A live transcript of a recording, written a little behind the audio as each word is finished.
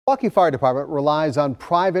Milwaukee Fire Department relies on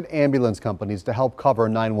private ambulance companies to help cover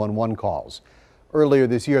 911 calls. Earlier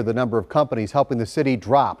this year, the number of companies helping the city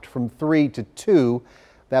dropped from 3 to 2.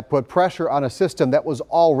 That put pressure on a system that was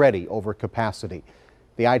already over capacity.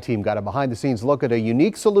 The I-Team got a behind-the-scenes look at a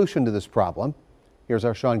unique solution to this problem. Here's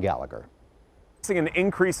our Sean Gallagher. An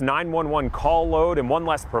increased 911 call load and one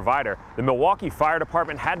less provider, the Milwaukee Fire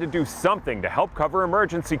Department had to do something to help cover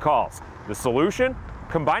emergency calls. The solution?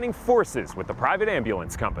 Combining forces with the private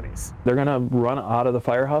ambulance companies. They're going to run out of the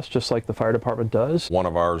firehouse just like the fire department does. One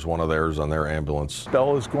of ours, one of theirs on their ambulance.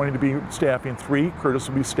 Bell is going to be staffing 3, Curtis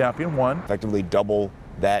will be staffing 1. Effectively double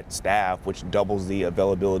that staff, which doubles the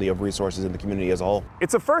availability of resources in the community as a whole.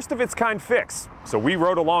 It's a first of its kind fix, so we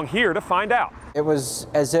rode along here to find out. It was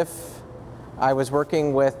as if I was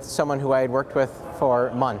working with someone who I had worked with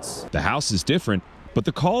for months. The house is different, but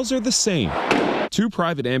the calls are the same. Two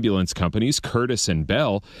private ambulance companies, Curtis and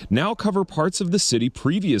Bell, now cover parts of the city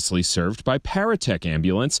previously served by Paratech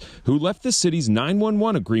Ambulance, who left the city's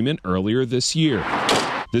 911 agreement earlier this year.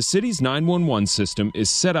 The city's 911 system is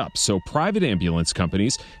set up so private ambulance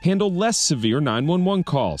companies handle less severe 911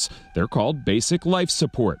 calls. They're called basic life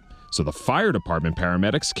support. So the fire department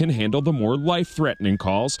paramedics can handle the more life-threatening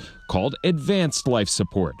calls called advanced life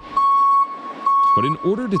support. But in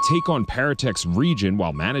order to take on Paratech's region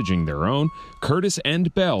while managing their own, Curtis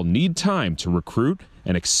and Bell need time to recruit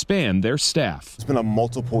and expand their staff. It's been a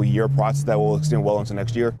multiple-year process that will extend well into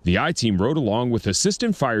next year. The I-Team rode along with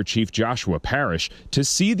Assistant Fire Chief Joshua Parrish to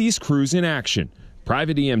see these crews in action.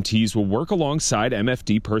 Private EMTs will work alongside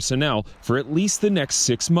MFD personnel for at least the next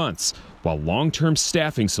 6 months, while long-term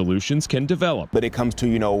staffing solutions can develop. But it comes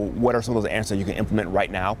to, what are some of those answers you can implement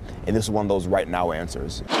right now? And this is one of those right now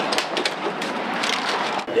answers.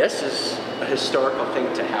 This is a historical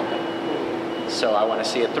thing to happen, so I want to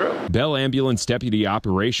see it through. Bell Ambulance Deputy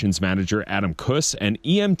Operations Manager Adam Kuss and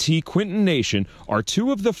EMT Quinton Nation are two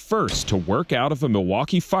of the first to work out of a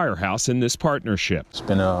Milwaukee firehouse in this partnership. It's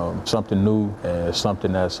been something new and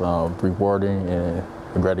something that's rewarding and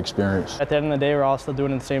a great experience. At the end of the day, we're all still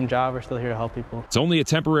doing the same job. We're still here to help people. It's only a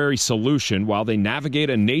temporary solution while they navigate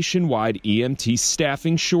a nationwide EMT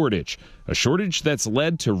staffing shortage, a shortage that's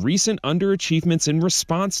led to recent underachievements in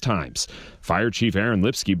response times. Fire Chief Aaron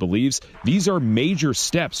Lipsky believes these are major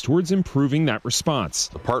steps towards improving that response.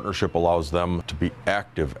 The partnership allows them to be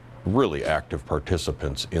active, really active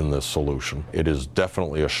participants in this solution. It is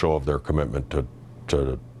definitely a show of their commitment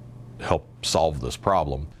to help solve this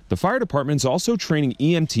problem. The fire department's also training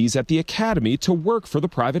EMTs at the academy to work for the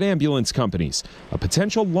private ambulance companies, a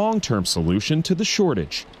potential long-term solution to the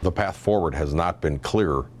shortage. The path forward has not been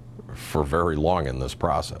clear for very long in this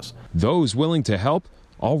process. Those willing to help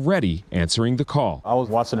already answering the call. I was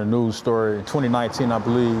watching a news story in 2019, I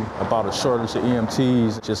believe, about a shortage of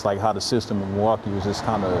EMTs, just like how the system in Milwaukee was just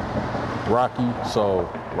kind of rocky. So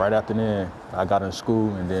right after then, I got in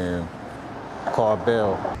school and then called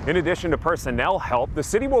Bell. In addition to personnel help, the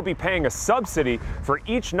city will be paying a subsidy for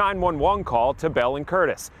each 911 call to Bell and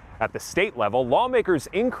Curtis. At the state level, lawmakers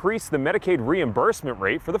increased the Medicaid reimbursement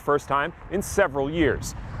rate for the first time in several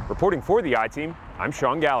years. Reporting for the I-Team, I'm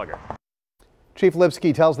Sean Gallagher. Chief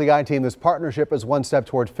Lipsky tells the I-Team this partnership is one step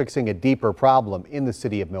toward fixing a deeper problem in the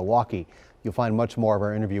city of Milwaukee. You'll find much more of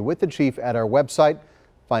our interview with the chief at our website.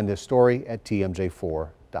 Find this story at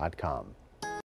tmj4.com.